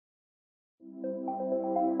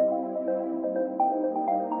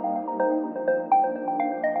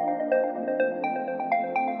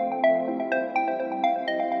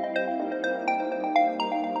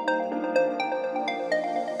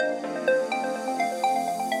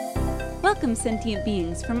Welcome, sentient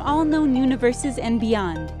beings from all known universes and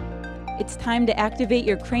beyond. It's time to activate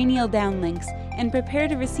your cranial downlinks and prepare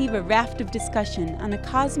to receive a raft of discussion on a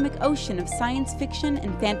cosmic ocean of science fiction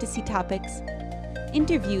and fantasy topics,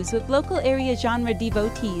 interviews with local area genre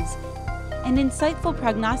devotees, and insightful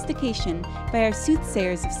prognostication by our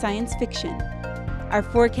soothsayers of science fiction, our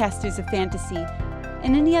forecasters of fantasy,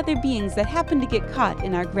 and any other beings that happen to get caught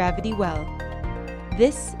in our gravity well.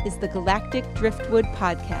 This is the Galactic Driftwood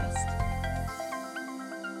Podcast.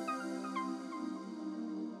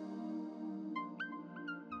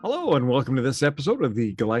 Hello, and welcome to this episode of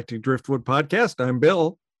the Galactic Driftwood Podcast. I'm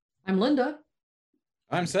Bill. I'm Linda.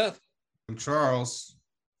 I'm Seth. I'm Charles.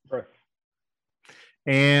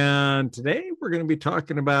 And today we're going to be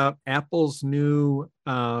talking about Apple's new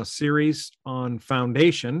series on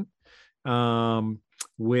Foundation,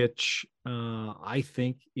 which I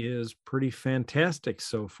think is pretty fantastic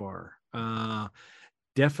so far.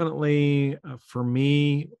 Definitely, for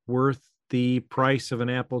me, worth the price of an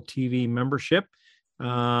Apple TV membership.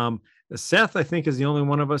 Seth, I think, is the only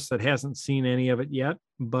one of us that hasn't seen any of it yet,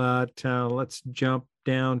 but let's jump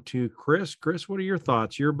down to Chris. Chris, what are your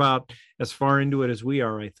thoughts? You're about as far into it as we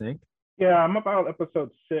are, I think. Yeah, I'm about episode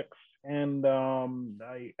 6, and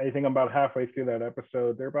I think I'm about halfway through that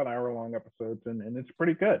episode. They're about hour-long episodes, and it's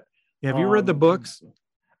pretty good. Have you read the books?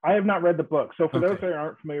 I have not read the book. So for Okay. those that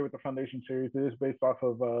aren't familiar with the Foundation series, it is based off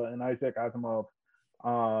of an Isaac Asimov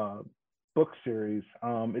book series.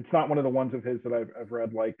 It's not one of the ones of his that I've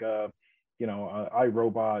read, like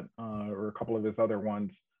iRobot or a couple of his other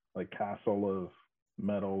ones, like Castle of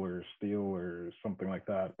Metal or Steel or something like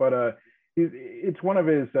that. But it's one of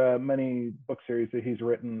his many book series that he's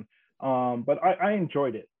written. But I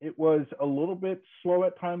enjoyed it. It was a little bit slow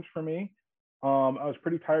at times for me. I was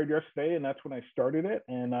pretty tired yesterday, and that's when I started it,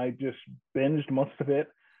 and I just binged most of it.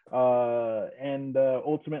 And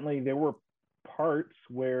ultimately, there were parts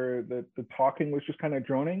where the talking was just kind of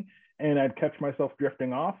droning, and I'd catch myself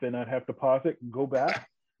drifting off, and I'd have to pause it, go back,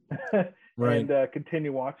 Right. and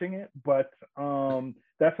continue watching it. But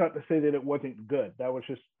that's not to say that it wasn't good. That was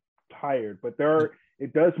just tired. But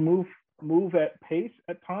it does move at pace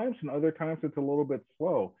at times, and other times it's a little bit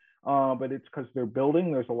slow. But it's because they're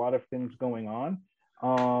building. There's a lot of things going on.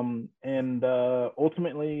 And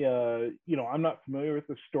ultimately, I'm not familiar with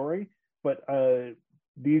the story, but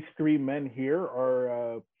these 3 men here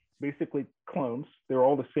are basically clones. They're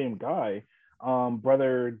all the same guy,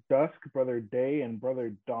 Brother Dusk, Brother Day, and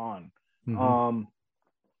Brother Dawn. Mhm.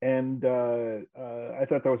 And I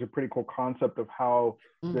thought that was a pretty cool concept of how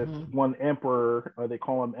this one emperor, they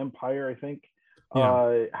call him Empire, I think,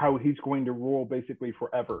 how he's going to rule basically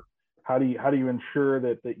forever. How do you ensure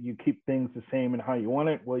that you keep things the same and how you want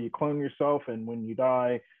it? Well, you clone yourself, and when you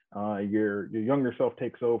die, your younger self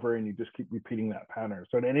takes over, and you just keep repeating that pattern.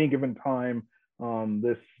 So at any given time,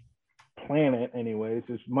 this planet, anyways,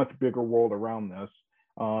 this much bigger world around this,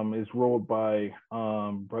 is ruled by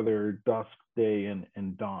Brother Dusk, Day,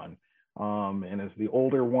 and Dawn. And as the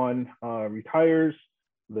older one retires,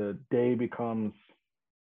 the Day becomes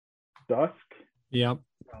Dusk. Yep.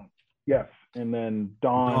 Yes, and then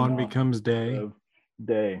Dawn becomes Day.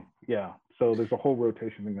 Day. Yeah. So there's a whole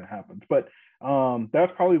rotation thing that happens. But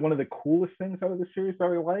that's probably one of the coolest things out of the series that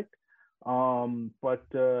I liked. But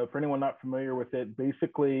for anyone not familiar with it,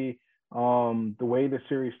 basically the way the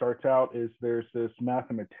series starts out is there's this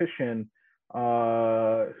mathematician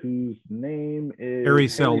whose name is Harry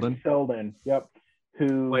Seldon. Seldon. Yep.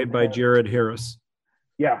 Who Played by Jared Harris.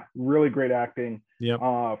 Yeah, really great acting. Yep.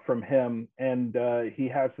 From him, and he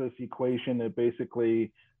has this equation that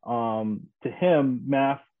basically, to him,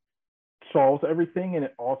 math solves everything, and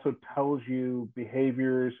it also tells you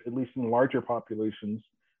behaviors, at least in larger populations,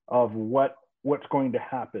 of what's going to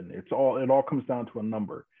happen. It all comes down to a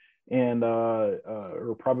number, and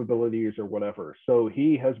or probabilities or whatever. So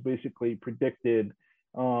he has basically predicted,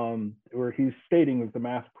 or he's stating that the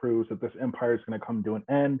math proves that this empire is going to come to an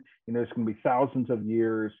end. There's going to be thousands of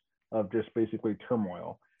years of just basically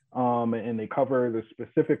turmoil. And they cover the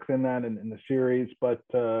specifics in that in the series, but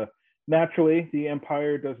naturally the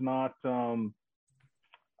empire does not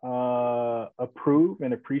approve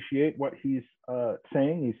and appreciate what he's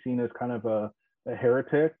saying. He's seen as kind of a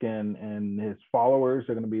heretic, and his followers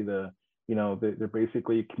are going to be they're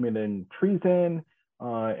basically committing treason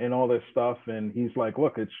and all this stuff. And he's like,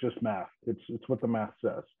 look, it's just math. It's what the math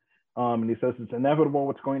says. And he says it's inevitable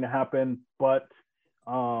what's going to happen, but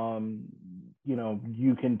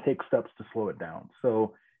you can take steps to slow it down.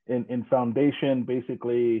 So in Foundation,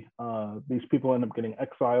 basically, these people end up getting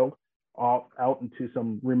exiled out into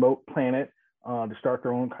some remote planet to start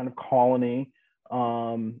their own kind of colony,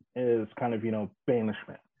 is kind of,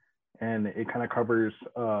 banishment. and it kind of covers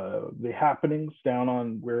the happenings down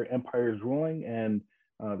on where Empire is ruling, and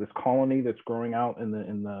this colony that's growing out in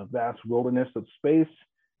the vast wilderness of space,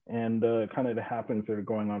 and kind of the happenings that are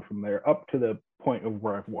going on from there up to the point of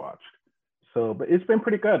where I've watched. So, but it's been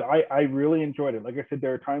pretty good. I really enjoyed it. Like I said,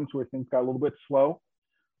 there are times where things got a little bit slow,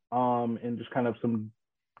 and just kind of some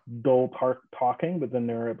dull talking, but then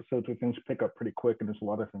there are episodes where things pick up pretty quick and there's a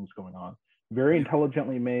lot of things going on. Very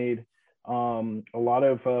intelligently made. A lot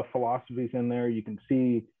of philosophies in there. You can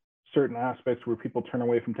see certain aspects where people turn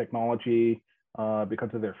away from technology because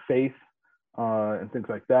of their faith and things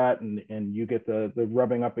like that, and you get the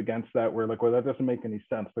rubbing up against that, where like, well, that doesn't make any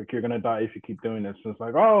sense. Like, you're gonna die if you keep doing this. And it's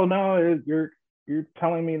like, oh no, you're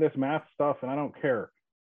telling me this math stuff and I don't care.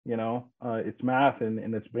 You know, it's math and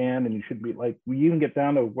it's banned, and you should be like, we even get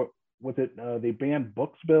down to what was it? They banned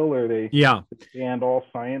books, Bill, or they banned all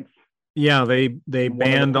science. Yeah, they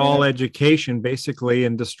banned all education basically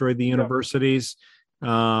and destroyed the universities,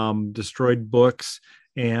 destroyed books,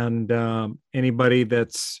 and anybody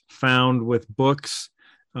that's found with books,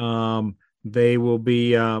 they will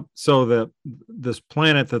be this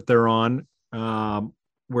planet that they're on,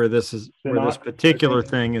 where this particular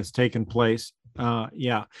thing is taking place. And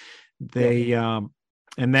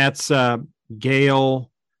that's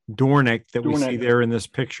Gail Dornick that we see there in this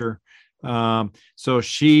picture. So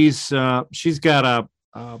she's got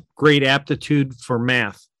a great aptitude for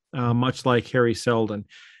math, much like Hari Seldon,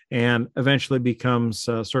 and eventually becomes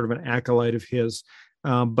sort of an acolyte of his.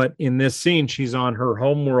 But in this scene, she's on her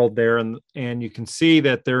home world there, and you can see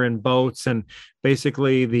that they're in boats, and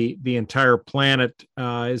basically the entire planet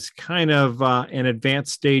is kind of an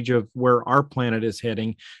advanced stage of where our planet is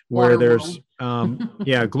heading, where there's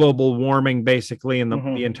global warming basically, and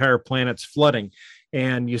the entire planet's flooding.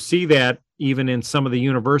 And you see that even in some of the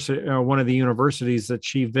one of the universities that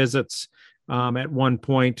she visits at one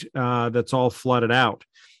point, that's all flooded out.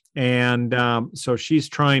 And so she's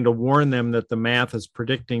trying to warn them that the math is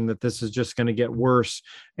predicting that this is just going to get worse,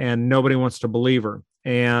 and nobody wants to believe her.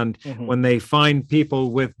 And when they find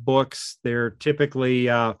people with books, they're typically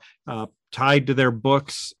tied to their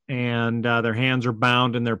books, and their hands are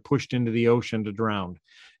bound, and they're pushed into the ocean to drown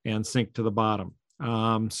and sink to the bottom.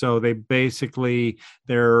 So they basically,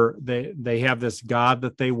 they have this god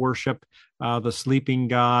that they worship, the sleeping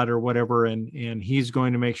god or whatever, and he's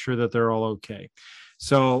going to make sure that they're all okay.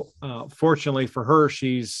 So fortunately for her,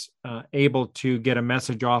 she's able to get a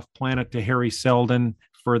message off planet to Hari Seldon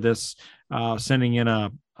for this, sending in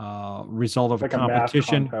a result of like a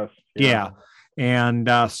competition.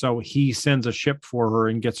 And so he sends a ship for her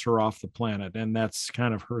and gets her off the planet, and that's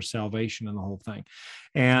kind of her salvation in the whole thing.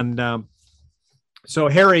 And so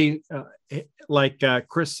Hari, like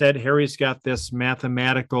Chris said, Hari's got this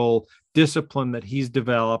mathematical discipline that he's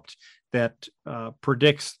developed that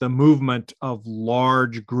predicts the movement of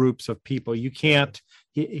large groups of people. You can't,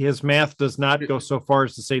 his math does not go so far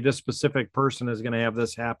as to say this specific person is going to have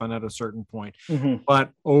this happen at a certain point.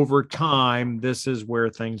 But over time, this is where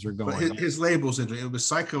things are going. But his labels, it was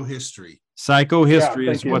psychohistory. Psychohistory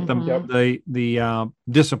is what the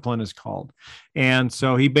discipline is called. And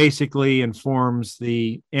so he basically informs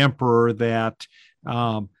the emperor that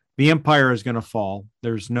the empire is going to fall.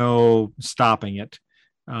 There's no stopping it.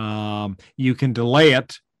 You can delay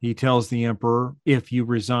it, he tells the emperor, if you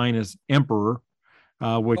resign as emperor,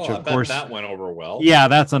 which of course that went over well. Yeah,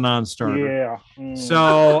 that's a non-starter.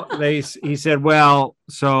 So he said, well,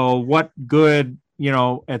 so what good,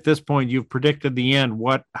 at this point you've predicted the end.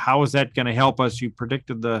 How is that going to help us? You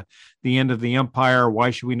predicted the end of the empire.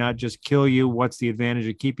 Why should we not just kill you? What's the advantage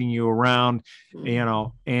of keeping you around?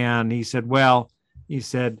 And he said, well,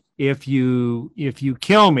 if you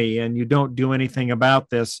kill me and you don't do anything about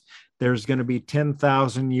this, there's going to be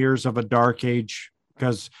 10,000 years of a dark age,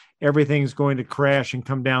 because everything's going to crash and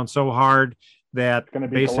come down so hard that it's going to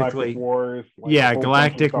be basically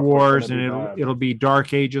galactic wars, and it'll be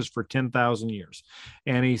dark ages for 10,000 years.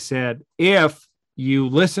 And he said, if you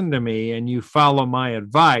listen to me and you follow my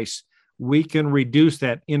advice, we can reduce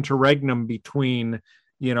that interregnum between,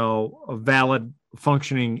 valid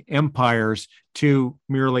functioning empires to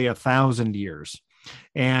merely 1,000 years.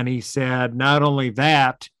 And he said, not only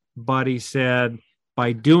that, but he said,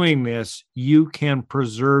 by doing this, you can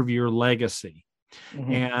preserve your legacy.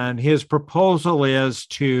 And his proposal is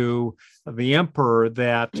to the emperor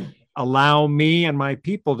that allow me and my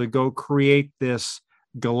people to go create this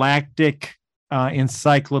galactic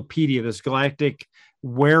encyclopedia, this galactic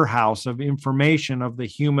warehouse of information of the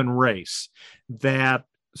human race,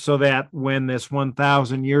 so that when this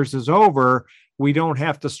 1,000 years is over, we don't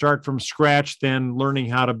have to start from scratch then learning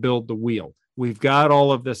how to build the wheel. we've got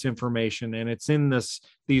all of this information, and it's in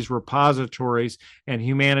these repositories, and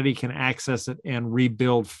humanity can access it and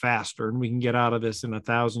rebuild faster, and we can get out of this in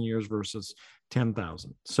 1,000 years versus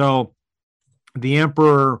 10,000. So the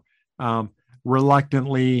emperor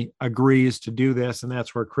reluctantly agrees to do this, and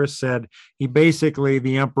that's where Chris said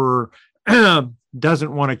the emperor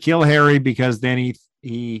doesn't want to kill Harry, because then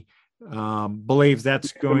he believes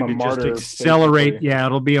that's going to just accelerate. Basically. Yeah,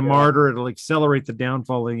 it'll be a martyr. It'll accelerate the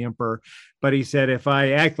downfall of the emperor. But he said, if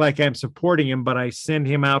I act like I'm supporting him, but I send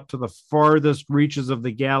him out to the farthest reaches of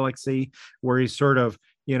the galaxy, where he's sort of,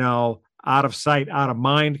 out of sight, out of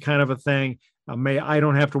mind kind of a thing, I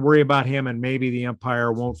don't have to worry about him, and maybe the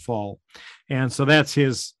empire won't fall. And so that's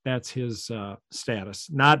his status,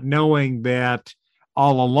 not knowing that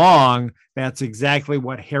all along that's exactly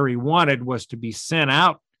what Harry wanted, was to be sent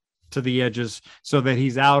out to the edges, so that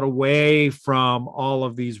he's out away from all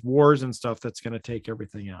of these wars and stuff that's going to take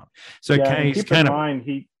everything out. So he's kind of mind,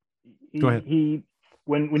 go ahead.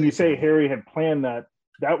 When you say Harry had planned that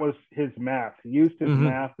was his math. He used his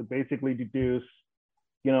math to basically deduce,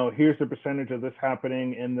 here's the percentage of this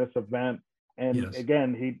happening in this event. And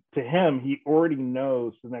again, he already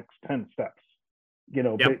knows the next 10 steps,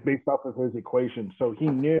 based off of his equation. So he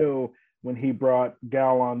knew when he brought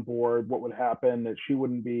Gal on board what would happen, that she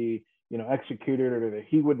wouldn't be, executed, or that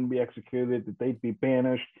he wouldn't be executed, that they'd be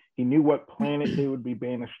banished. He knew what planet they would be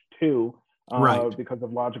banished to, because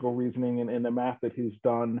of logical reasoning and the math that he's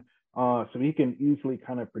done. So he can easily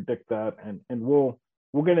kind of predict that. And we'll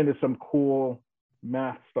get into some cool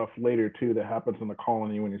math stuff later too that happens in the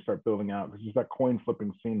colony when you start building out, because there's that coin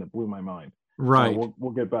flipping scene that blew my mind. Right.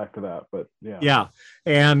 We'll get back to that, but yeah. Yeah.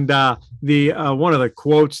 And the one of the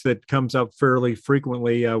quotes that comes up fairly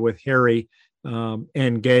frequently with Harry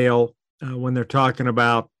and Gale when they're talking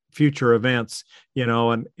about future events,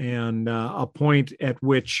 and a point at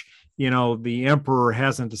which, the emperor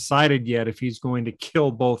hasn't decided yet if he's going to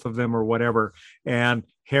kill both of them or whatever. And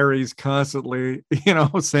Harry's constantly,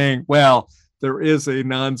 saying, well, there is a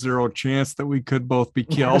non-zero chance that we could both be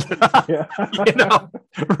killed,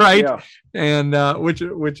 right? Yeah. And which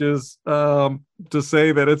is to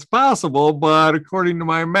say that it's possible, but according to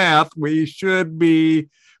my math, we should be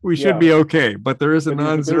okay. But there is a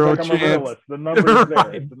non-zero chance. The number's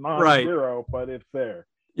there. It's non-zero, but it's there.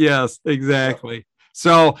 Yes, exactly.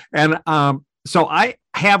 Yeah. So I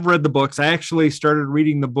have read the books. I actually started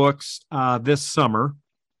reading the books this summer.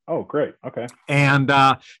 Oh, great. Okay. And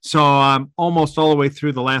so I'm almost all the way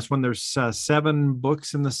through the last one. There's 7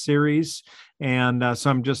 books in the series. And so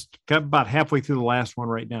I'm just about halfway through the last one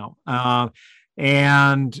right now.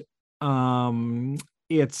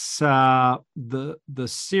 It's the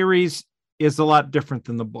series is a lot different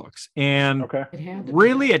than the books. And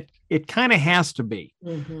really it kind of has to be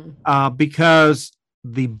because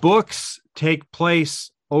the books take place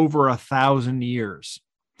over 1,000 years.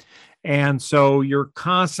 And so you're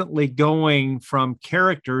constantly going from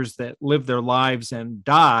characters that live their lives and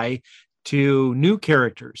die to new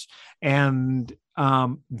characters. And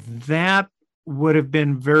that would have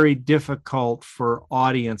been very difficult for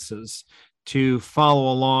audiences to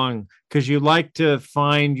follow along, because you like to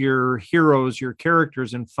find your heroes, your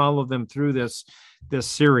characters, and follow them through this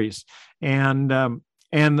series. And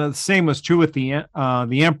the same was true with the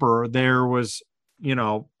Emperor. There was,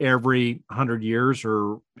 every 100 years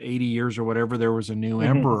or 80 years or whatever, there was a new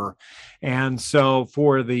emperor. And so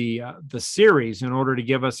for the series, in order to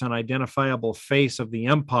give us an identifiable face of the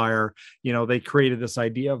empire, they created this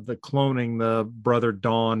idea of the cloning, the brother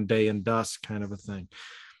dawn, day and dusk kind of a thing,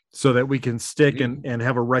 so that we can stick and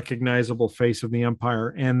have a recognizable face of the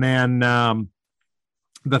empire. And then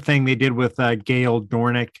the thing they did with Gale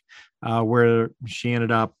Dornick, where she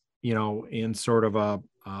ended up, in sort of a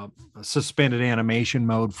suspended animation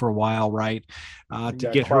mode for a while, right? To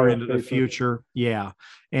get her into the future. Yeah.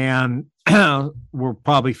 And we'll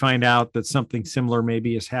probably find out that something similar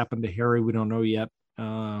maybe has happened to Harry. We don't know yet.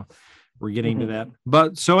 We're getting to that.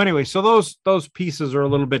 But so anyway, so those pieces are a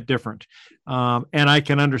little bit different. And I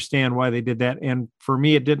can understand why they did that. And for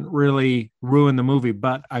me, it didn't really ruin the movie.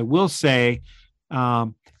 But I will say,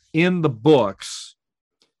 in the books,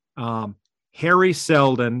 Harry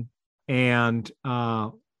Seldon and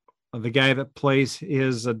the guy that plays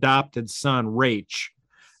his adopted son, Raich,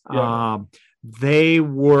 they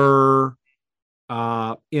were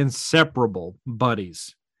inseparable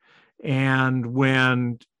buddies. And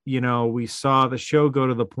when, we saw the show go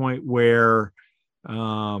to the point where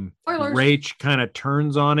Raich kind of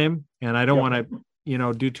turns on him, and I don't want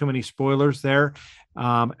to, do too many spoilers there.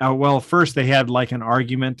 Well, first they had like an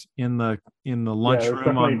argument in the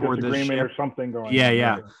lunchroom on board the ship, or something going on.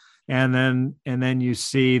 Yeah. And then you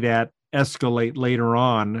see that escalate later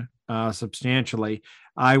on substantially,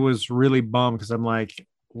 I was really bummed because I'm like,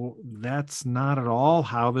 well, that's not at all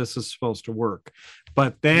how this is supposed to work.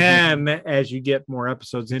 But then as you get more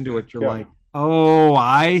episodes into it, you're like, oh,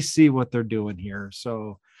 I see what they're doing here.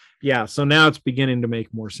 So yeah, so now it's beginning to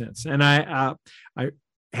make more sense. And I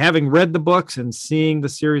having read the books and seeing the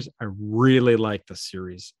series, I really like the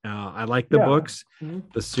series. I like the books.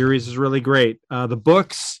 The series is really great. The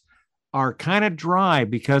books are kind of dry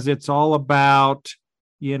because it's all about,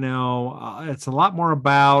 it's a lot more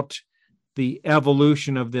about the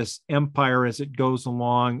evolution of this empire as it goes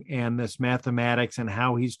along and this mathematics and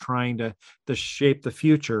how he's trying to shape the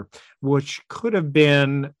future, which could have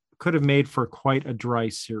made for quite a dry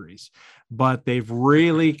series, but they've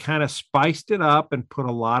really kind of spiced it up and put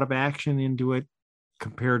a lot of action into it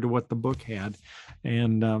compared to what the book had.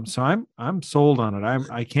 And so I'm sold on it.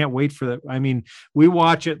 I can't wait for that. I mean, we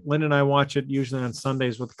watch it, Lynn and I watch it usually on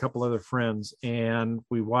Sundays with a couple other friends, and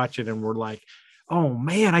we watch it and we're like, oh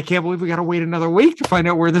man, I can't believe we got to wait another week to find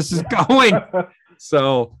out where this is going.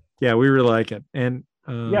 So yeah, we really like it. And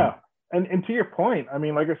yeah. And to your point, I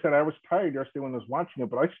mean, like I said, I was tired yesterday when I was watching it,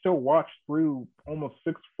 but I still watched through almost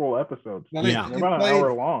 6 full episodes. Well, They're about an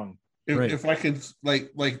hour long. If I could,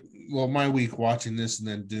 well, my week watching this and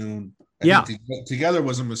then Dune, I think together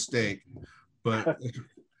was a mistake, but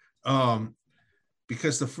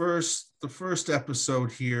because the first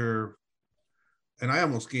episode here, and I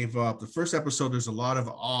almost gave up. The first episode, there's a lot of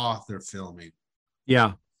awe they're filming.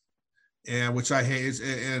 Yeah. And which I hate,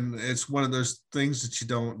 and it's one of those things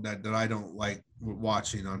that I don't like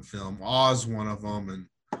watching on film. Awe's one of them, and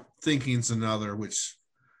thinking's another, which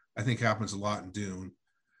I think happens a lot in Dune.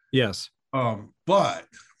 Yes. But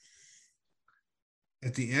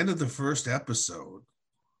at the end of the first episode,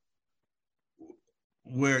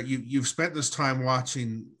 where you've spent this time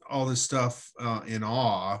watching all this stuff in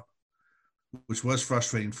awe, which was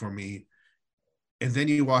frustrating for me, and then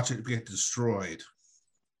you watch it get destroyed.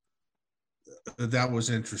 That was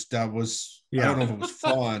interesting. That was, I don't know if it was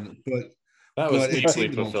fun, but that was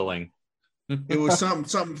deeply fulfilling. It was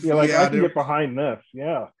something. Yeah, like I can get behind this.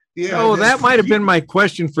 Yeah. Yeah. Oh, that might have been my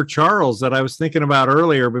question for Charles that I was thinking about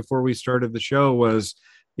earlier before we started the show was,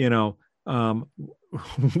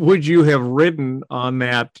 would you have ridden on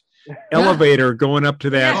that elevator going up to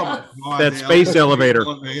that that space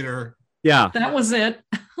elevator? Yeah. That was it.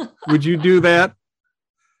 Would you do that?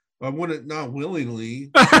 I wouldn't, not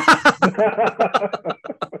willingly.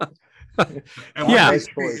 Yeah.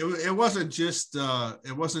 It wasn't just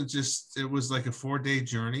it was like a 4-day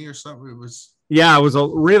journey or something. It was a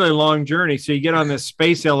really long journey. So you get on this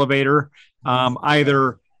space elevator,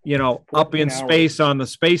 either up in space on the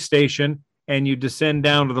space station and you descend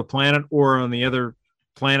down to the planet, or on the other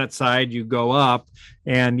planet side you go up,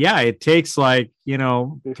 and it takes 3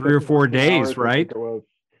 or 4 days, right?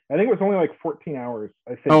 I think it was only like 14 hours,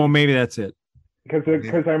 I think. Oh, maybe that's it. Because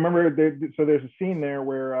I remember there's a scene there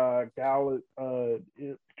where Gal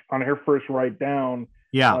on her first ride down,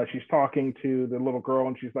 she's talking to the little girl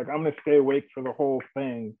and she's like, I'm gonna stay awake for the whole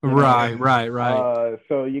thing. Right.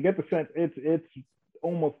 So you get the sense it's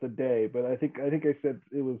almost a day, but I think I said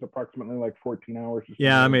it was approximately like 14 hours.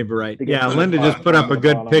 Yeah, I may be right. Yeah, Linda just put up a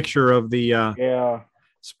good picture of the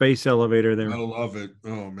space elevator there. I love it.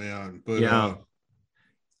 Oh man. But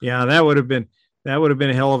yeah, that would have been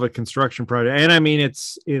a hell of a construction project. And I mean,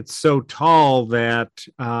 it's so tall that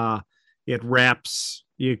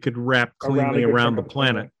you could wrap cleanly around the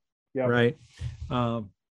planet. Yep. Right.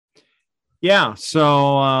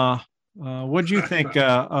 So what do you think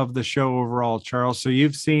of the show overall, Charles? So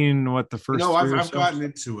you've seen what the first? No, I've gotten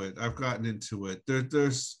into it.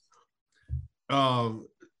 There's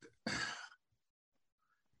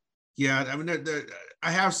I mean, I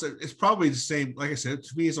have some, it's probably the same, like I said,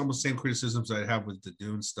 to me, it's almost the same criticisms I have with the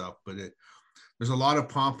Dune stuff, but there's a lot of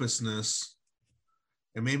pompousness,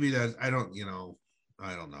 and maybe that, I don't know.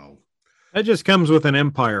 That just comes with an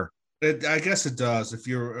empire. I guess it does. If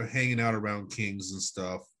you're hanging out around kings and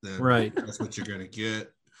stuff, then that's what you're going to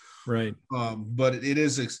get. Right. But it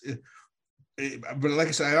is, but like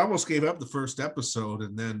I said, I almost gave up the first episode,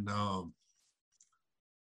 and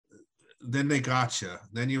then they got you.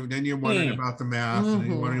 Then you're wondering about the math, and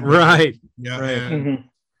you're wondering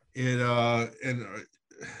and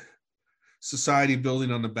society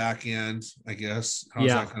building on the back end. I guess how's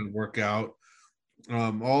that going to work out?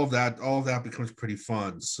 All of that becomes pretty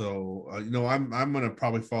fun. So I'm going to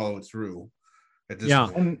probably follow it through at this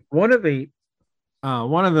point. And one of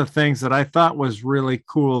the things that I thought was really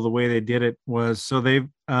cool the way they did it was, so they've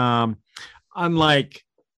unlike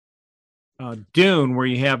Dune, where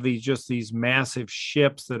you have these massive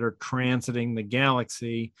ships that are transiting the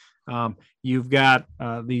galaxy, You've got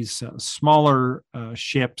these smaller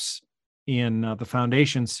ships in the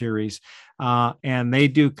Foundation series, and they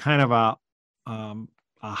do kind of a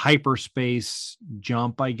hyperspace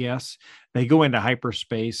jump, I guess. They go into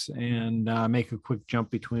hyperspace and make a quick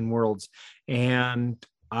jump between worlds. And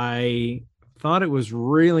I thought it was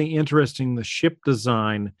really interesting, the ship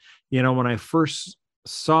design. When I first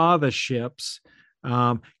saw the ships,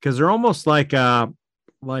 because they're almost like a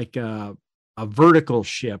vertical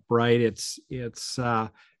ship, right? It's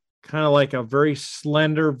kind of like a very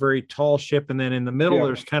slender, very tall ship, and then in the middle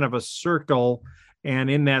there's kind of a circle,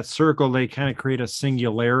 and in that circle they kind of create a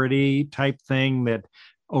singularity type thing that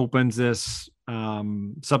opens this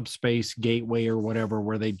subspace gateway or whatever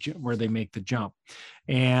where they make the jump.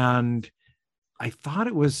 And I thought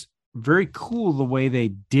it was very cool the way they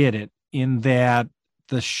did it, in that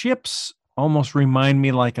the ships almost remind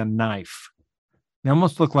me like a knife. They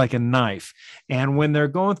almost look like a knife. And when they're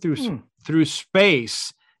going through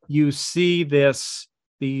space, you see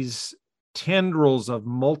these tendrils of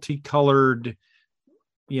multicolored,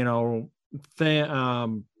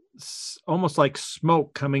 almost like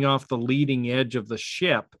smoke coming off the leading edge of the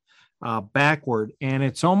ship backward. And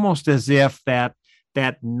it's almost as if that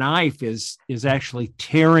knife is actually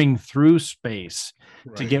tearing through space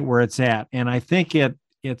to get where it's at. And I think it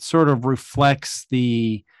sort of reflects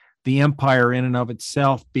the Empire in and of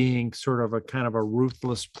itself being sort of a kind of a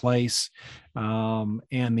ruthless place, and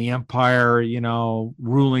the Empire,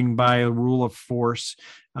 ruling by a rule of force.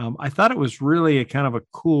 I thought it was really a kind of a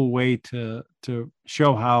cool way to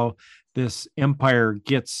show how this Empire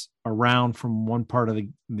gets around from one part of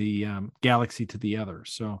the galaxy to the other.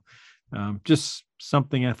 So just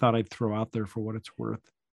something I thought I'd throw out there for what it's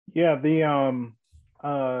worth. Yeah, on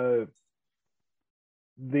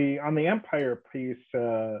the Empire piece,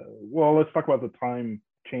 well, let's talk about the time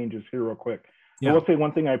changes here real quick. Yeah. I will say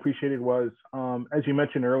one thing I appreciated was, as you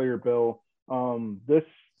mentioned earlier, Bill, the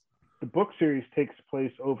book series takes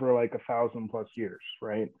place over like 1,000+ years,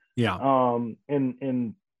 right? Yeah.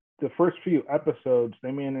 In the first few episodes,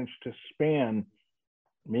 they managed to span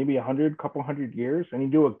maybe couple hundred years, and you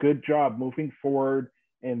do a good job moving forward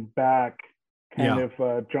and back, kind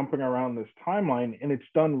of jumping around this timeline, and it's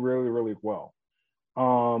done really, really well.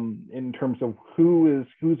 In terms of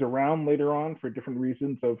who's around later on for different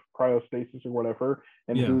reasons of cryostasis or whatever,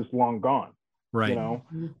 and who's long gone, right?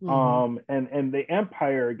 Mm-hmm. And the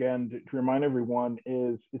Empire, again, to remind everyone,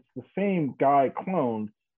 it's the same guy cloned,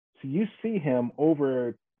 so you see him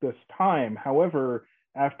over this time. However,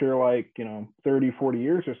 after 30, 40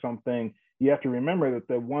 years or something, you have to remember that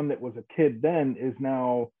the one that was a kid then is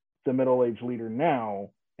now the middle-aged leader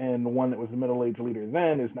now, and the one that was the middle-aged leader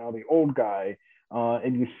then is now the old guy.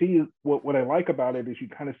 And you see what I like about it is you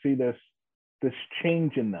kind of see this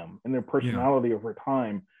change in them and their personality over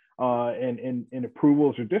time, and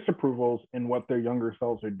approvals or disapprovals in what their younger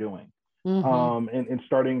selves are doing. Mm-hmm. And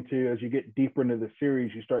starting to, as you get deeper into the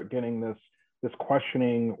series, you start getting this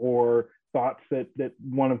questioning or thoughts that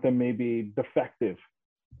one of them may be defective,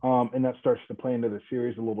 and that starts to play into the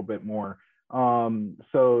series a little bit more.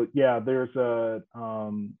 So yeah, there's a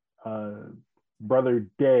Brother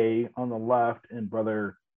Day on the left and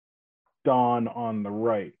Brother Dawn on the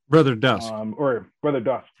right. Brother Dusk. Or Brother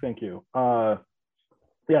Dusk, thank you. Yeah,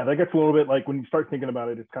 that gets a little bit like, when you start thinking about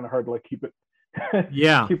it, it's kind of hard to keep it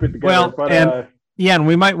keep it together. Well, but, and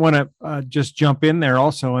we might want to just jump in there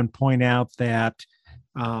also and point out that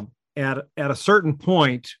at a certain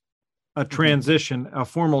point, a transition, a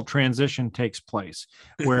formal transition takes place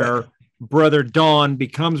where Brother Dawn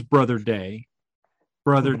becomes Brother Day.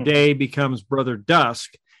 Brother Day becomes Brother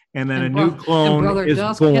Dusk, and then a new clone is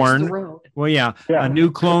born. Well, yeah, a new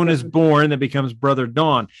clone is born that becomes Brother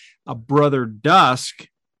Dawn. A Brother Dusk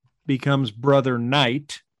becomes Brother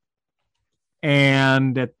Night,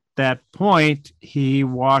 and at that point, he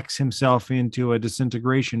walks himself into a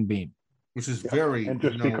disintegration beam, which is very and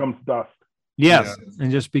just becomes dust. Yes,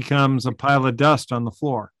 and just becomes a pile of dust on the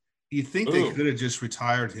floor. You think they could have just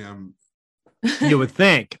retired him? You would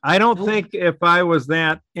think. I don't think if I was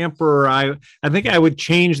that emperor, I think I would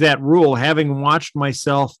change that rule. Having watched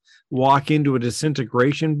myself walk into a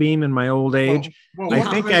disintegration beam in my old age, I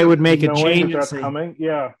think I would make a change. That's coming.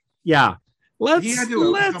 Yeah.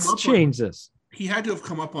 Let's change this. He had to have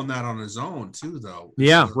come up on that on his own too, though.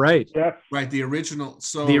 Yeah, right. Yeah. Right. The original.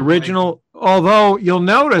 So the original, although you'll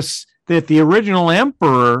notice that the original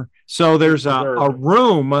emperor, so there's a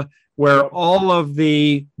room where all of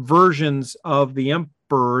the versions of the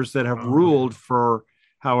emperors that have ruled for,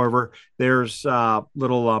 however, there's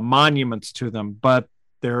little monuments to them, but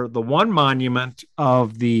the one monument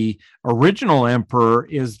of the original emperor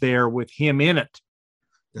is there with him in it.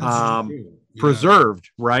 preserved,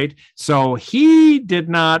 right? So he did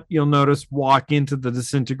not, you'll notice, walk into the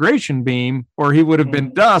disintegration beam, or he would have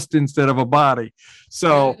been dust instead of a body.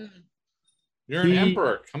 So you're an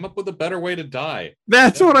emperor. Come up with a better way to die.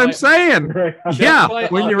 That's what I'm saying. Yeah,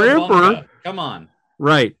 when you're emperor, come on.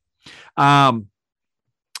 Right.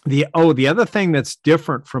 The other thing that's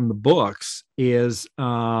different from the books is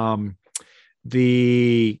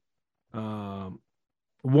the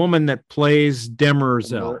woman that plays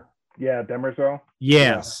Demerzel. Yeah, Demerzel.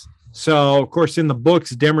 Yes. Yeah. So, of course, in the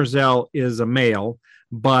books, Demerzel is a male,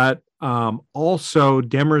 but also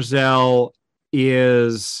Demerzel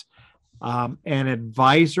is an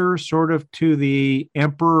advisor sort of to the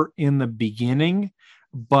emperor in the beginning,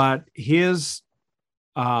 but his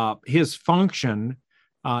function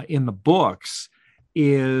in the books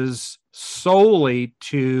is solely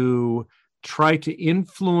to try to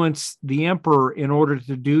influence the emperor in order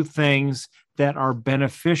to do things that are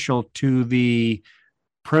beneficial to the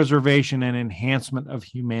preservation and enhancement of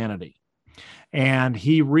humanity. And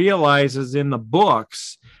he realizes in the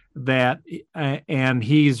books that, and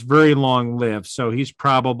he's very long lived, so he's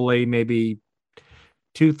probably maybe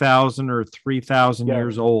 2,000 or 3,000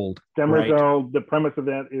 years old. Demerzel, right? The premise of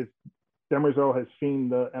that is Demerzel has seen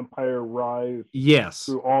the Empire rise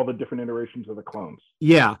through all the different iterations of the clones.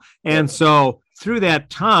 Yeah. And so through that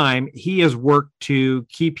time, he has worked to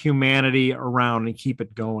keep humanity around and keep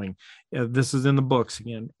it going. This is in the books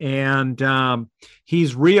again. And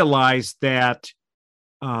he's realized that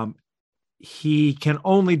he can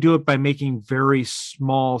only do it by making very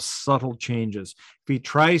small, subtle changes. If he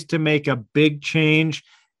tries to make a big change,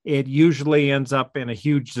 it usually ends up in a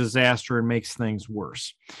huge disaster and makes things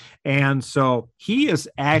worse. And so he is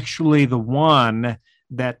actually the one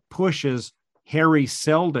that pushes Hari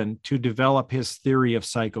Seldon to develop his theory of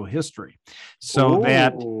psychohistory. So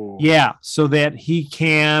that he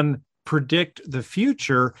can predict the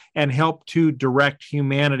future and help to direct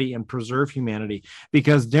humanity and preserve humanity,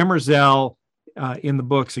 because Demerzel in the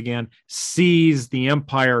books again sees the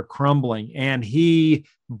empire crumbling, and he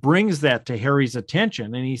brings that to Harry's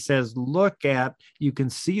attention, and he says, you can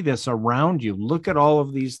see this around you. Look at all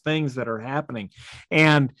of these things that are happening.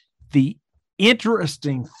 And the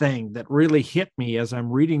interesting thing that really hit me as I'm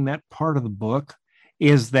reading that part of the book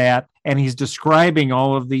is that, and he's describing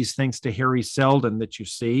all of these things to Hari Seldon that you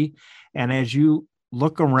see. And as you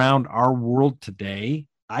look around our world today,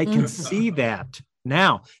 I can see that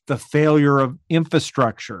now, the failure of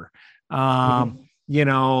infrastructure, you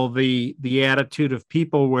know, the attitude of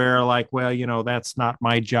people where like, well, you know, that's not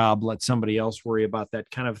my job. Let somebody else worry about that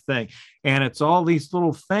kind of thing. And it's all these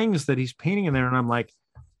little things that he's painting in there. And I'm like,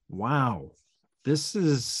 wow, this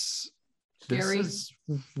is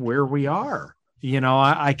where we are. You know,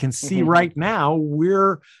 I can see right now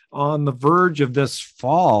we're on the verge of this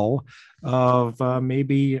fall of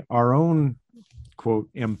maybe our own quote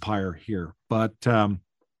empire here. But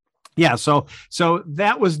so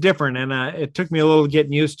that was different, and it took me a little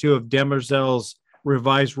getting used to of Demerzel's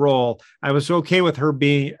revised role. I was okay with her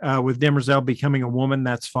being with Demerzel becoming a woman.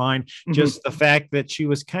 That's fine. Just the fact that she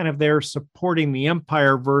was kind of there supporting the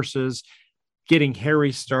empire versus getting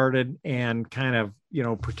Hari started and kind of, you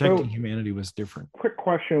know, protecting humanity was different. Quick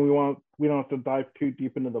question: we don't have to dive too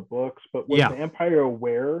deep into the books, but was the empire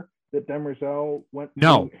aware that Demerzel went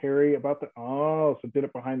to Hari about so did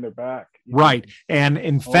it behind their back? Right. And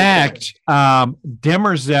in fact,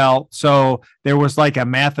 Demerzel, so there was like a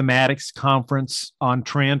mathematics conference on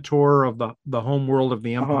Trantor of the home world of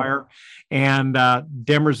the empire. And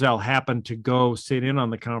Demerzel happened to go sit in on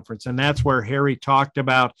the conference. And that's where Hari talked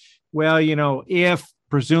about, well, you know, if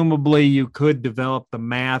presumably you could develop the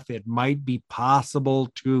math, it might be possible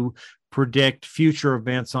to predict future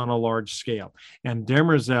events on a large scale. And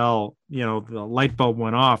Demerzel, you know, the light bulb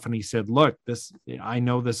went off and he said, look, I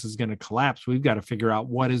know this is going to collapse. We've got to figure out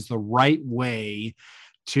what is the right way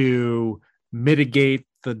to mitigate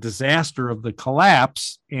the disaster of the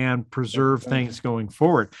collapse and preserve things going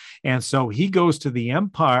forward. And so he goes to the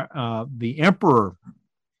emperor,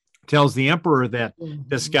 tells the emperor that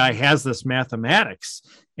this guy has this mathematics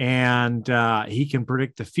and he can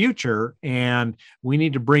predict the future, and we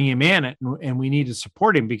need to bring him in and we need to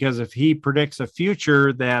support him, because if he predicts a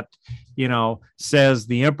future that, you know, says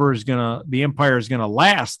the empire is going to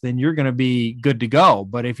last, then you're going to be good to go.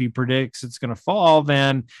 But if he predicts it's going to fall,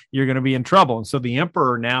 then you're going to be in trouble. And so the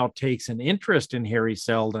emperor now takes an interest in Hari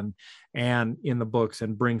Seldon and in the books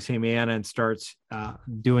and brings him in and starts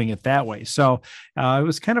doing it that way. So it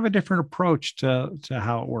was kind of a different approach to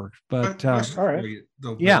how it worked. But all right.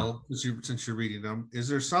 Since you're reading them, is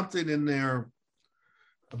there something in there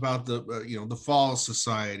about the the fall of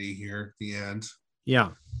society here at the end Yeah.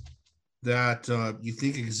 that you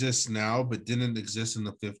think exists now but didn't exist in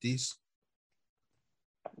the 50s?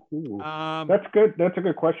 That's good. That's a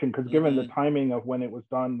good question, because given the timing of when it was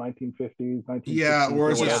done, 1950s, 1960s. Yeah,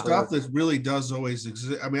 or is it whatever. stuff that really does always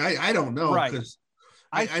exist? I mean, I don't know, because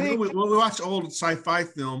I know when we watch old sci-fi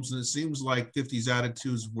films, and it seems like 50s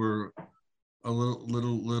attitudes were a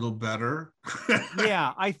little better.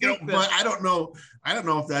 Yeah, I think but I don't know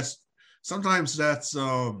if that's sometimes that's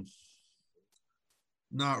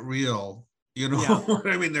not real. You know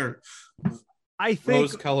what I mean? They're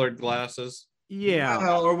rose-colored glasses.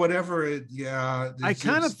 Yeah, or whatever. I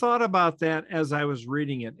kind of thought about that as I was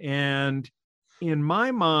reading it, and in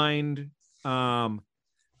my mind, the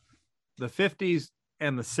 50s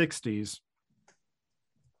and the 60s,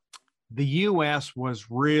 the U.S. was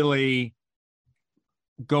really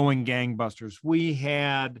going gangbusters. We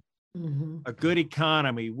had a good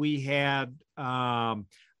economy. We had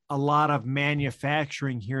a lot of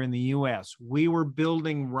manufacturing here in the U.S. We were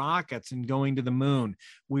building rockets and going to the moon.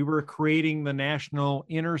 We were creating the national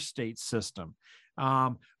interstate system.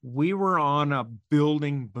 We were on a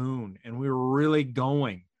building boom, and we were really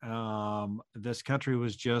going. This country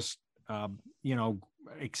was just,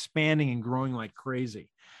 expanding and growing like crazy.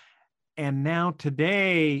 And now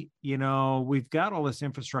today, we've got all this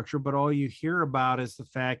infrastructure, but all you hear about is the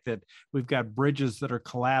fact that we've got bridges that are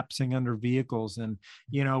collapsing under vehicles. And,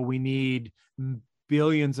 we need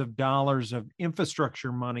billions of dollars of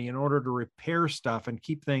infrastructure money in order to repair stuff and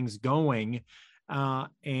keep things going.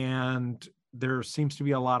 And there seems to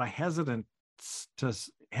be a lot of hesitance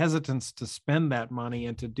to spend that money,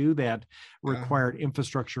 and to do that required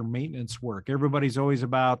infrastructure maintenance work. Everybody's always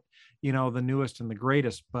about, the newest and the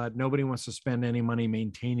greatest, but nobody wants to spend any money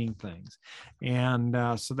maintaining things. And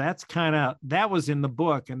so that was in the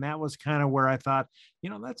book. And that was kind of where I thought,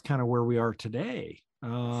 that's kind of where we are today.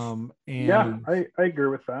 And I agree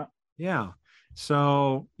with that. Yeah.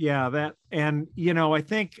 So that, and, I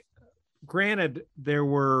think, granted, there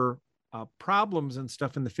were problems and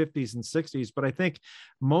stuff in the 50s and 60s, but I think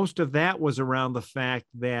most of that was around the fact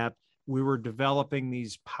that we were developing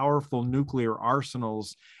these powerful nuclear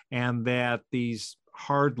arsenals, and that these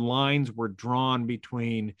hard lines were drawn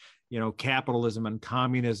between, capitalism and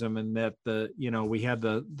communism, and that we had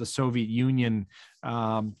the Soviet Union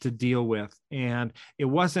to deal with. And it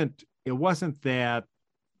wasn't that,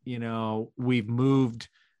 we've moved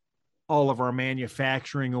all of our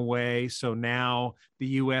manufacturing away. So now the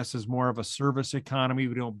U.S. is more of a service economy.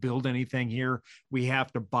 We don't build anything here. We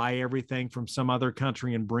have to buy everything from some other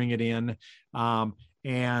country and bring it in.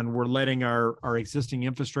 And we're letting our existing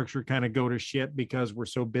infrastructure kind of go to shit because we're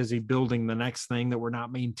so busy building the next thing that we're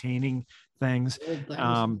not maintaining things.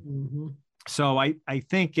 So I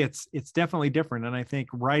think it's definitely different. And I think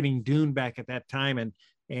writing Dune back at that time,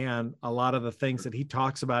 and a lot of the things that he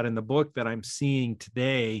talks about in the book that I'm seeing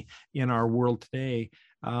today in our world today,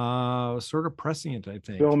 sort of prescient, I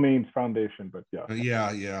think. Still means foundation, but yeah.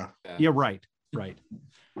 Yeah, right.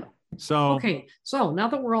 So okay, so now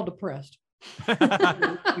that we're all depressed. Well,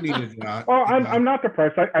 I'm not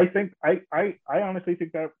depressed. I think I honestly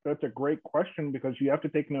think that's a great question, because you have to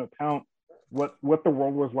take into account what the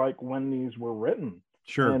world was like when these were written.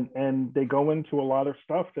 Sure. And they go into a lot of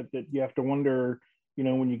stuff that you have to wonder,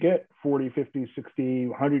 when you get 40, 50, 60,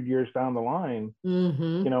 100 years down the line,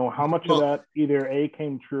 how much of that either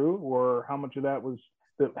came true, or how much of that was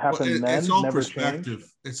that happened then, it's all never perspective. changed.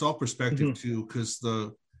 It's all perspective too, because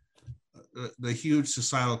the huge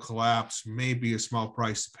societal collapse may be a small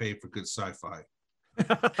price to pay for good sci-fi.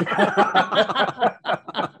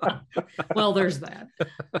 Well, there's that.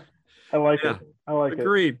 I like it.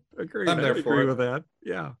 Agreed. I'm there for it. with that.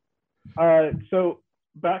 Yeah. So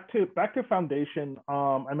back to Foundation.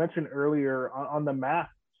 I mentioned earlier on the math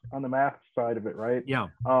side of it, right? Yeah.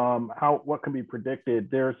 What can be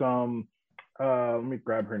predicted? There's let me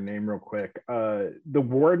grab her name real quick. The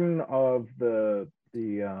warden of the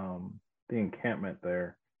encampment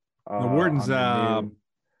there. The warden's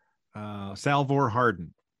Salvor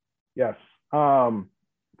Hardin. Yes.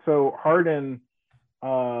 So Hardin.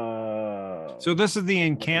 So this is the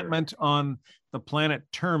encampment on the planet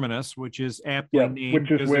Terminus, which is aptly named,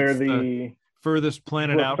 which is where the furthest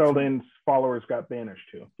planet out. Sheldon's followers got banished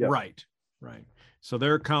to. Yep. Right. So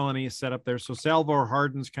their colony is set up there. So Salvor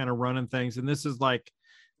Hardin's kind of running things, and this is like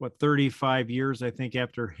 35 years, I think,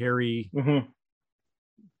 after Harry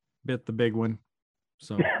bit the big one.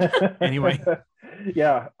 So anyway,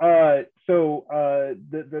 yeah. So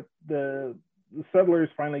the settlers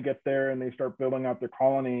finally get there, and they start building out their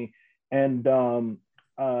colony, and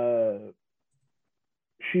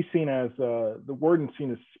she's seen as the warden's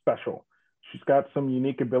seen as special. she's got some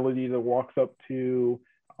unique ability that walks up to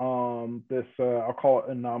this I'll call it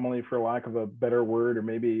anomaly for lack of a better word, or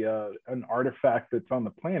maybe an artifact that's on the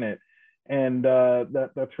planet, and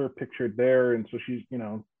that's her pictured there. And so she's, you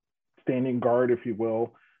know, standing guard, if you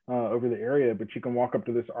will, over the area, but she can walk up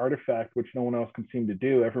to this artifact, which no one else can seem to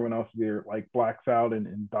do. Everyone else either like blacks out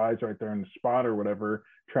and dies right there in the spot or whatever,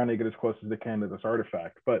 trying to get as close as they can to this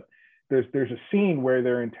artifact. But there's a scene where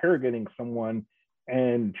they're interrogating someone,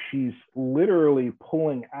 and she's literally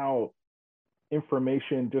pulling out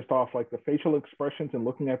information just off like the facial expressions and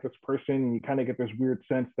looking at this person, and you kind of get this weird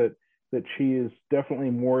sense that she is definitely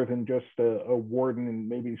more than just a warden, and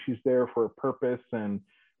maybe she's there for a purpose and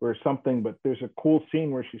or something. But there's a cool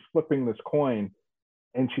scene where she's flipping this coin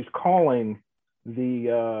and she's calling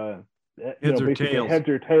the heads or tails. Heads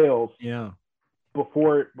or tails. Yeah.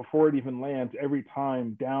 Before it even lands, every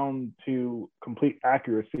time down to complete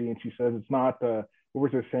accuracy. And she says it's not what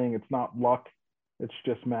was her saying? It's not luck, it's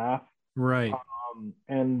just math. Right.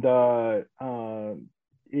 It's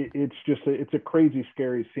a crazy,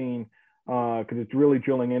 scary scene because it's really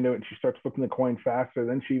drilling into it. And she starts flipping the coin faster.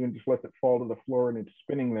 Then she even just lets it fall to the floor, and it's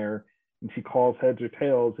spinning there. And she calls heads or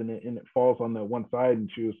tails, and it falls on the one side.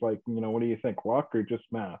 And she was like, you know, what do you think, luck or just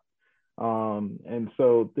math? And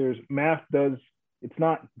so there's math it's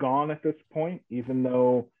not gone at this point, even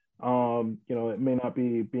though you know, it may not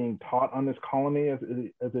be being taught on this colony as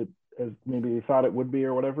maybe they thought it would be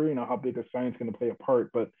or whatever. You know, how big is science going to play a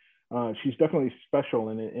part? But she's definitely special,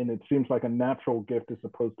 and it seems like a natural gift as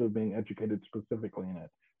opposed to being educated specifically in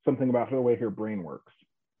it. Something about the way her brain works.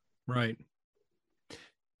 Right.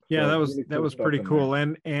 Yeah, so that was pretty cool.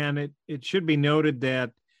 And it should be noted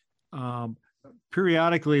that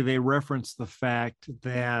periodically they reference the fact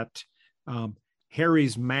that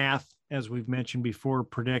Harry's math, as we've mentioned before,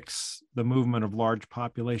 predicts the movement of large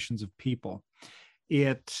populations of people.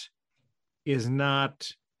 It is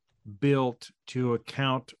not built to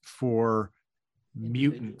account for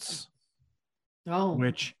mutants,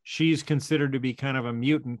 which she's considered to be kind of a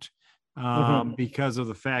mutant because of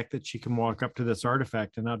the fact that she can walk up to this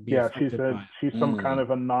artifact and not be affected by it. She's some kind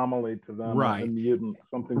of anomaly to them, right? A mutant,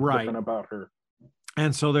 something different about her.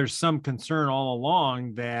 And so there's some concern all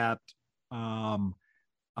along that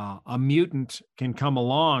a mutant can come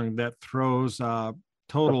along that throws a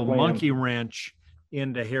total monkey wrench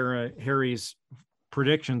into Harry's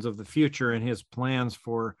predictions of the future and his plans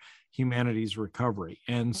for humanity's recovery.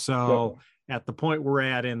 And so at the point we're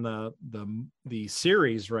at in the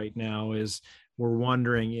series right now is we're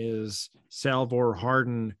wondering, is Salvor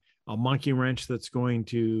Hardin a monkey wrench that's going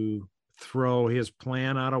to throw his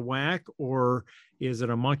plan out of whack, or is it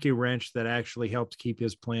a monkey wrench that actually helps keep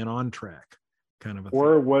his plan on track, kind of a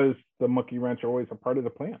or thing? Was the monkey wrench always a part of the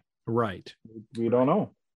plan? Right. We don't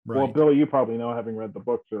know. Right. Well, Billy, you probably know, having read the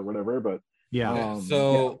books or whatever, but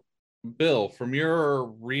Bill, from your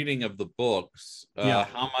reading of the books,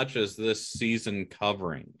 how much is this season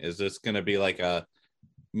covering? Is this going to be like a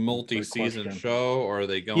multi-season show, or are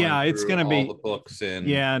they going it's going to be all the books in?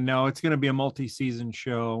 No, it's going to be a multi-season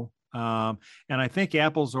show. And I think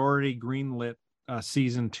Apple's already greenlit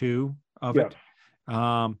season 2 of it.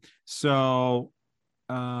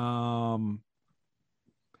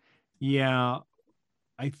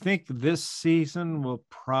 I think this season will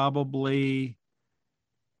probably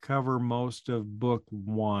cover most of book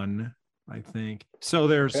 1, I think. So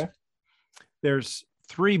there's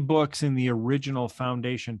 3 books in the original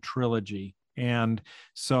Foundation trilogy. And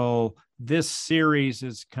so this series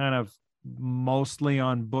is kind of mostly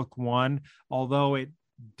on book 1, although it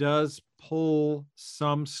does pull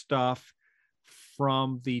some stuff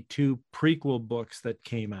from the 2 prequel books that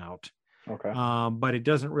came out. Okay. But it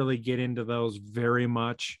doesn't really get into those very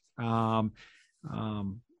much. I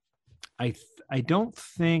don't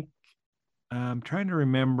think, I'm trying to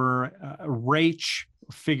remember, Rach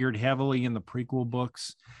figured heavily in the prequel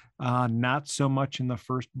books, not so much in the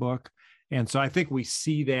first book. And so I think we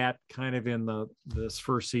see that kind of in this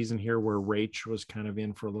first season here, where Rach was kind of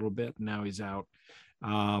in for a little bit and now he's out.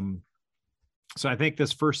 So I think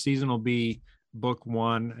this first season will be book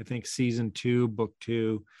 1. I think season 2, book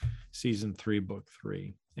 2, season 3, book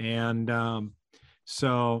 3. And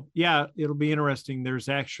so it'll be interesting. There's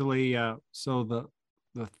actually so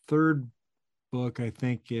the third book, I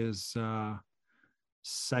think, is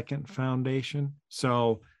Second Foundation.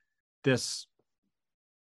 So this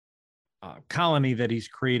colony that he's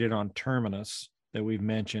created on Terminus that we've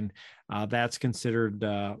mentioned, that's considered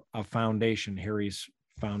a foundation, Harry's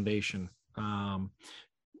foundation.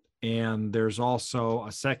 And there's also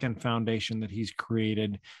a second foundation that he's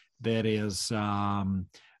created that is a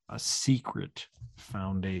secret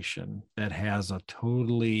foundation that has a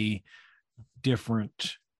totally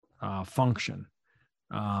different function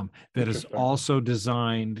that is also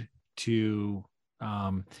designed to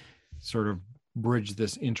sort of bridge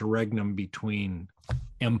this interregnum between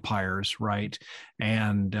empires, right?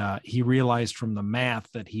 And he realized from the math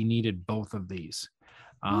that he needed both of these,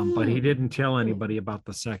 but he didn't tell anybody about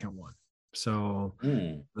the second one. So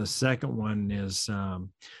the second one is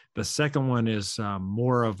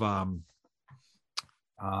more of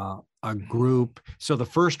a group. So the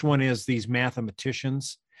first one is these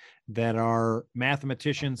mathematicians that are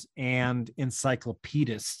mathematicians and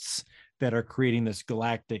encyclopedists that are creating this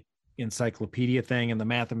galactic encyclopedia thing, and the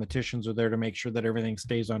mathematicians are there to make sure that everything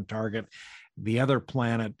stays on target. The other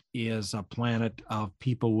planet is a planet of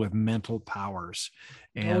people with mental powers,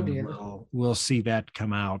 and we'll see that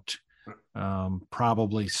come out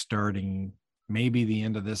probably starting maybe the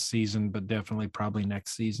end of this season, but definitely probably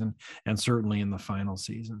next season, and certainly in the final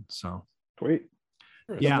season. So sweet.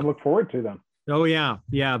 Yeah, I look forward to them. Oh yeah,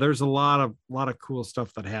 there's a lot of cool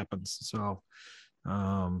stuff that happens. So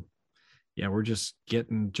yeah, we're just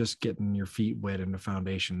getting your feet wet in the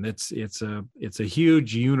Foundation. It's a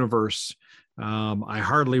huge universe. I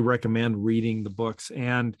hardly recommend reading the books.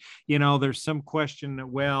 And there's some question that,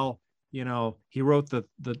 well, he wrote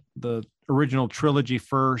the original trilogy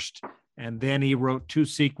first, and then he wrote 2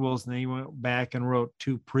 sequels, and then he went back and wrote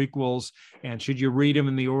 2 prequels. And should you read them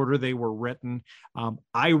in the order they were written?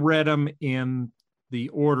 I read them in the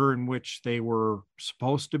order in which they were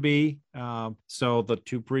supposed to be. So the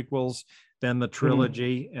 2 prequels, then the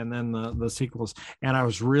trilogy, and then the sequels. And I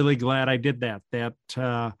was really glad I did that. That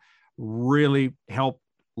really helped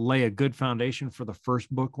lay a good foundation for the first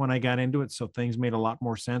book when I got into it. So things made a lot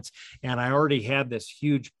more sense. And I already had this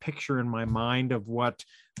huge picture in my mind of what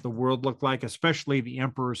the world looked like, especially the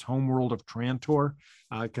Emperor's homeworld of Trantor,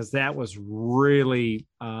 because that was really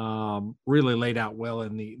laid out well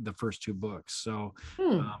in the first 2 books. So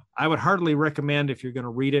I would heartily recommend, if you're going to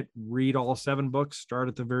read it, read all 7 books, start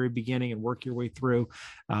at the very beginning and work your way through.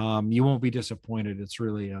 You won't be disappointed. It's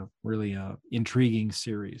really a intriguing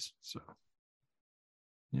series. So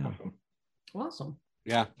yeah. Awesome.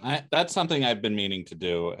 Yeah, that's something I've been meaning to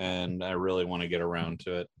do, and I really want to get around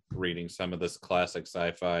to it, reading some of this classic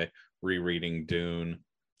sci-fi, rereading Dune.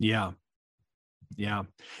 Yeah.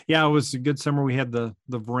 It was a good summer. We had the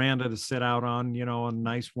veranda to sit out on, on a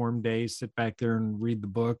nice warm day, sit back there and read the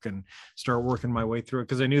book and start working my way through it,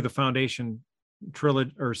 because I knew the Foundation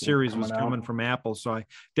trilogy or series was coming from Apple. So I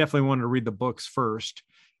definitely wanted to read the books first.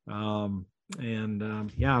 I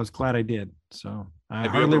was glad I did. So I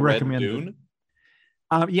hardly recommend Dune.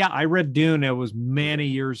 Yeah, I read Dune. It was many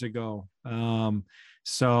years ago. I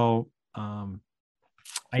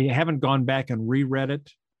haven't gone back and reread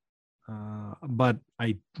it, but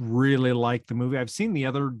I really like the movie. I've seen the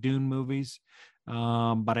other Dune movies,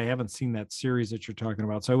 but I haven't seen that series that you're talking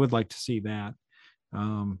about. So I would like to see that.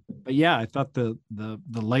 But yeah, I thought the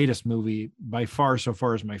latest movie by far so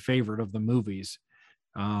far is my favorite of the movies.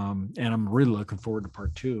 And I'm really looking forward to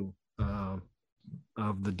part 2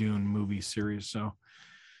 of the Dune movie series. So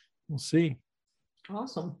we'll see.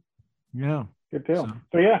 Awesome. Yeah. Good deal.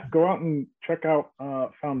 So yeah, go out and check out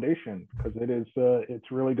Foundation, because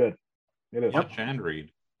it's really good. It is. Watch and read.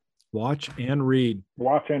 Watch and read.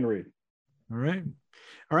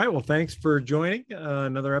 All right. Well, thanks for joining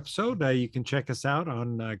another episode. You can check us out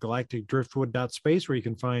on galacticdriftwood.space, where you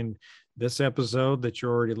can find this episode that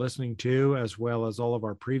you're already listening to, as well as all of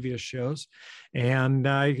our previous shows. And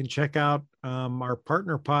you can check out our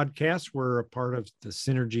partner podcast. We're a part of the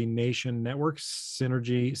Synergy Nation Network,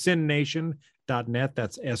 synnation.net.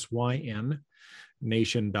 That's SYN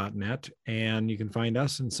nation.net. And you can find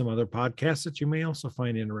us and some other podcasts that you may also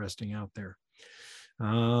find interesting out there.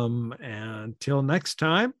 Until next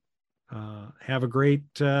time, have a great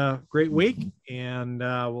week, and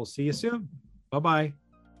we'll see you soon. Bye-bye.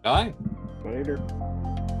 Bye. Later.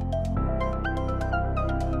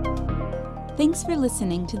 Thanks for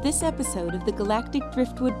listening to this episode of the Galactic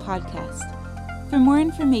Driftwood Podcast. For more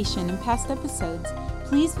information and past episodes,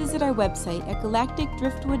 please visit our website at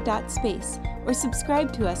galacticdriftwood.space or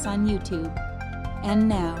subscribe to us on YouTube. And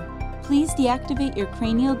now, please deactivate your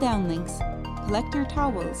cranial downlinks, collect your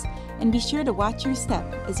towels, and be sure to watch your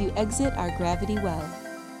step as you exit our gravity well.